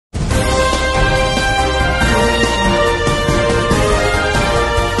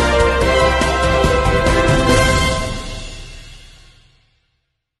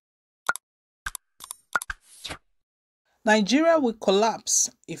Nigeria will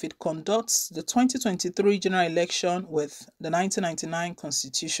collapse if it conducts the 2023 general election with the 1999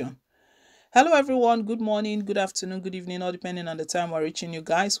 constitution. Hello everyone, good morning, good afternoon, good evening, all depending on the time we're reaching you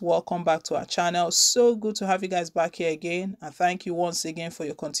guys. Welcome back to our channel. So good to have you guys back here again. And thank you once again for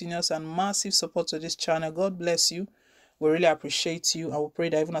your continuous and massive support to this channel. God bless you. We really appreciate you. I will pray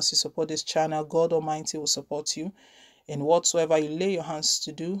that even as you support this channel, God Almighty will support you in whatsoever you lay your hands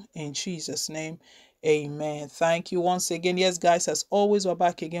to do. In Jesus' name, amen. Thank you once again. Yes, guys, as always, we're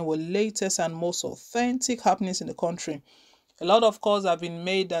back again with latest and most authentic happenings in the country. A lot of calls have been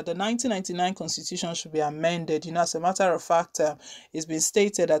made that the 1999 constitution should be amended. As a matter of fact, it's been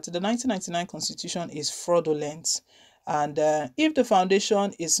stated that the 1999 constitution is fraudulent. And if the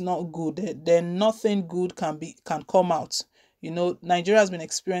foundation is not good, then nothing good can come out. Nigeria has been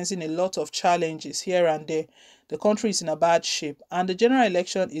experiencing a lot of challenges here and there. The country is in a bad shape, and the general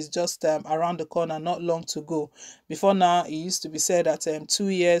election is just around the corner, not long to go. Before now, it used to be said that 2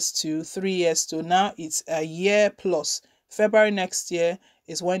 years to 3 years to now, it's a year plus. February next year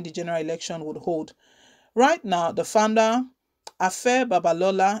is when the general election would hold. Right now, the founder, Afe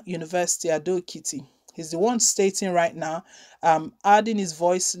Babalola University, Ado-Ekiti, he's the one stating right now, adding his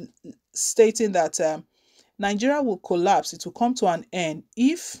voice, stating that Nigeria will collapse. It will come to an end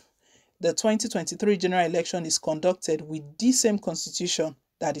if the 2023 general election is conducted with the same constitution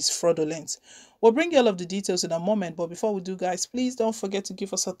that is fraudulent. We'll bring you all of the details in a moment, but before we do, guys, please don't forget to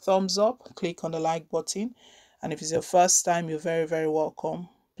give us a thumbs up, click on the like button, and if it's your first time, you're very, very welcome.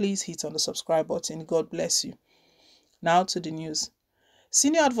 Please hit on the subscribe button. God bless you. Now to the news.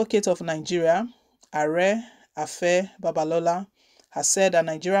 Senior Advocate of Nigeria, Are Afe Babalola, has said that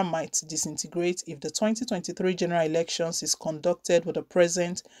Nigeria might disintegrate if the 2023 general elections is conducted with the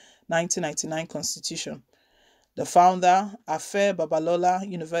present 1999 constitution. The founder, Afe Babalola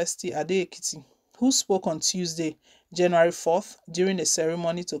University, Ado-Ekiti, who spoke on Tuesday, January 4th, during a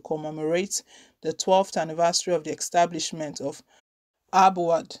ceremony to commemorate the 12th anniversary of the establishment of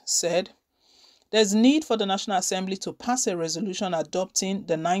ABUAD, said, "There's need for the National Assembly to pass a resolution adopting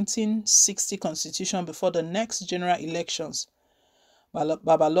the 1960 constitution before the next general elections."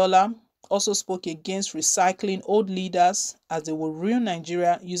 Babalola also spoke against recycling old leaders as they will ruin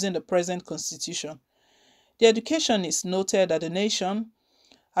Nigeria using the present constitution. The educationist noted that the nation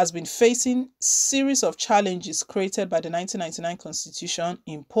has been facing a series of challenges created by the 1999 constitution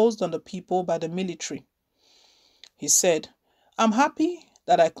imposed on the people by the military. He said, "I'm happy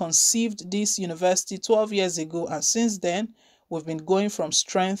that I conceived this university 12 years ago, and since then, we've been going from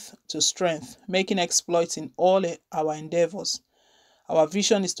strength to strength, making exploits in all our endeavors. Our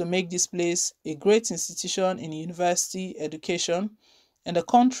vision is to make this place a great institution in university education in the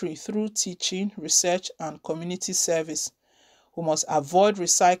country through teaching, research, and community service. We must avoid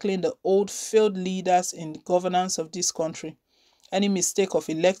recycling the old failed leaders in the governance of this country. Any mistake of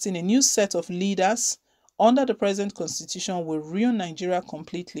electing a new set of leaders under the present constitution will ruin Nigeria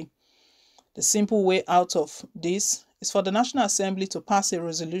completely. The simple way out of this is for the National Assembly to pass a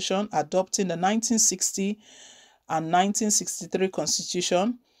resolution adopting the 1960 and 1963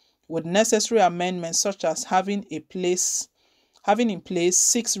 constitution with necessary amendments such as having in place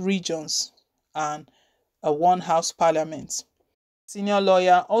 6 regions and a one-house parliament." Senior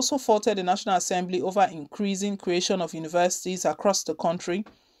lawyer also faulted the National Assembly over increasing creation of universities across the country,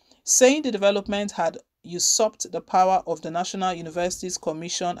 saying the development had usurped the power of the National Universities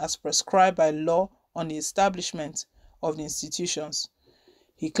Commission as prescribed by law on the establishment of the institutions.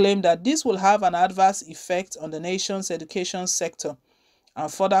 He claimed that this will have an adverse effect on the nation's education sector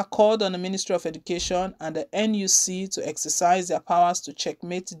and further called on the Ministry of Education and the NUC to exercise their powers to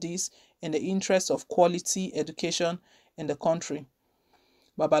checkmate this in the interest of quality education in the country.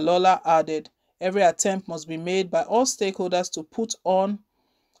 Babalola added, "Every attempt must be made by all stakeholders to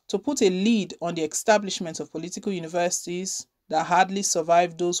put a lid on the establishment of political universities that hardly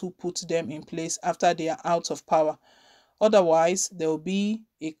survive those who put them in place after they are out of power. Otherwise, there will be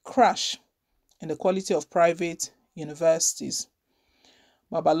a crash in the quality of private universities."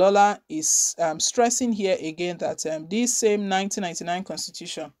 Babalola is stressing here again that this same 1999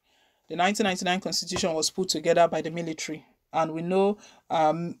 constitution, the 1999 constitution was put together by the military. And we know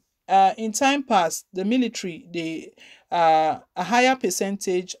in time past, the military, a higher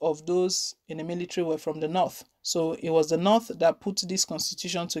percentage of those in the military were from the north. So it was the north that put this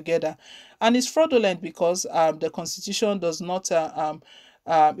constitution together, and it's fraudulent because the constitution does not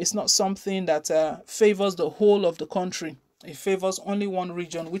it's not something that favors the whole of the country. It favors only one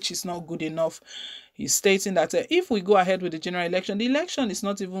region, which is not good enough. He's stating that if we go ahead with the general election, the election is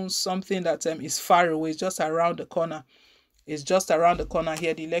not even something that is far away, it's just around the corner. is just around the corner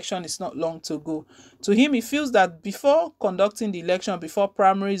here. The election is not long to go. To him, he feels that before conducting the election, before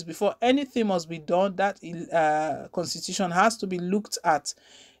primaries, before anything must be done, that constitution has to be looked at.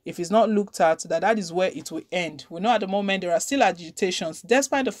 If it's not looked at, that is where it will end. We know at the moment there are still agitations,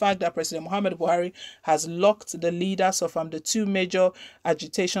 despite the fact that President Muhammadu Buhari has locked the leaders of the two major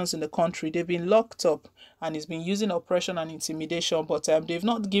agitations in the country. They've been locked up, and he's been using oppression and intimidation, but they've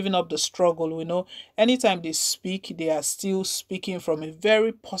not given up the struggle. We know anytime they speak, they are still speaking from a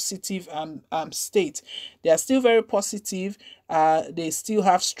very positive state. They are still very positive. They still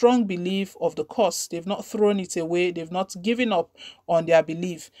have strong belief of the cause. They've not thrown it away. They've not given up on their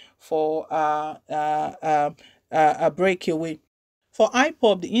belief for a breakaway. For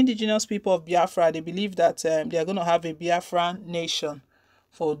IPOB, the indigenous people of Biafra, they believe that they are going to have a Biafran nation.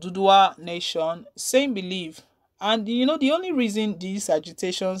 For Dudua nation, same belief. And the only reason these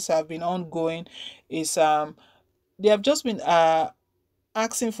agitations have been ongoing is they have just been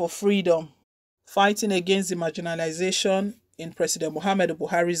asking for freedom, fighting against the marginalization in President Muhammadu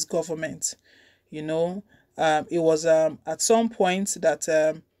Buhari's government. It was at some point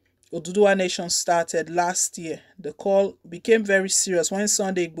that Oduduwa Nation started last year. The call became very serious when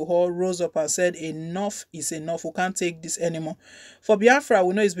Sunday Igboho rose up and said, enough is enough. We can't take this anymore. For Biafra,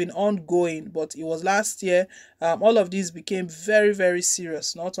 we know it's been ongoing, but it was last year. All of this became very, very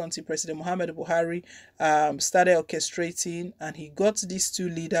serious, not until President Muhammadu Buhari started orchestrating, and he got these two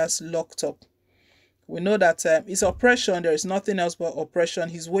leaders locked up. We know that it's oppression. There is nothing else but oppression.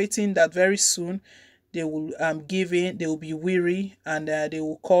 He's waiting that very soon they will give in, they will be weary, and they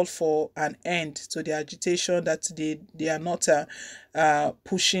will call for an end to the agitation, that they are not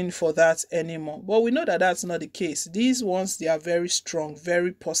pushing for that anymore. But we know that that's not the case. These ones, they are very strong,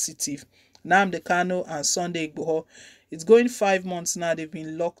 very positive. Nnamdi Kanu and Sunday Igboho, it's going 5 months now they've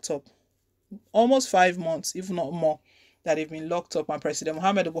been locked up. Almost 5 months, if not more, that they've been locked up, and President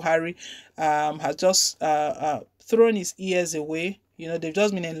Muhammadu Buhari has just thrown his ears away. They've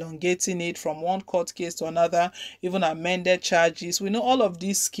just been elongating it from one court case to another, even amended charges. We know all of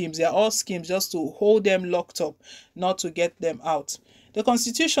these schemes. They are all schemes just to hold them locked up, not to get them out. The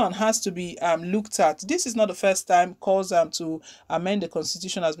constitution has to be looked at. This is not the first time calls to amend the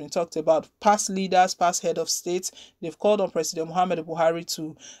constitution has been talked about. Past leaders, past head of states, they've called on President Muhammadu Buhari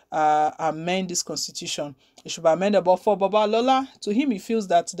to amend this constitution. It should be amended. But for Babalola, to him, he feels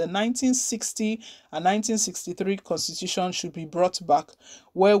that the 1960 and 1963 constitution should be brought back,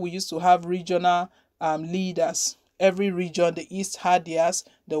 where we used to have regional leaders. Every region, the East had theirs,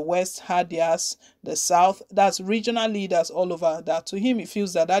 the West had theirs, the South, that's regional leaders all over. That to him, he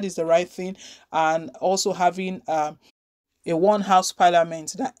feels that that is the right thing. And also having a one house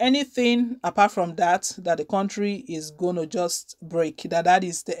parliament, that anything apart from that the country is going to just break, that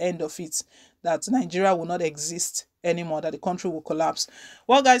is the end of it, that Nigeria will not exist anymore, that the country will collapse.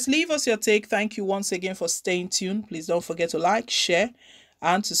 Well, guys, leave us your take. Thank you once again for staying tuned. Please don't forget to like, share,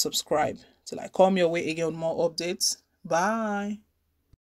 and to subscribe till I come your way again with more updates. Bye.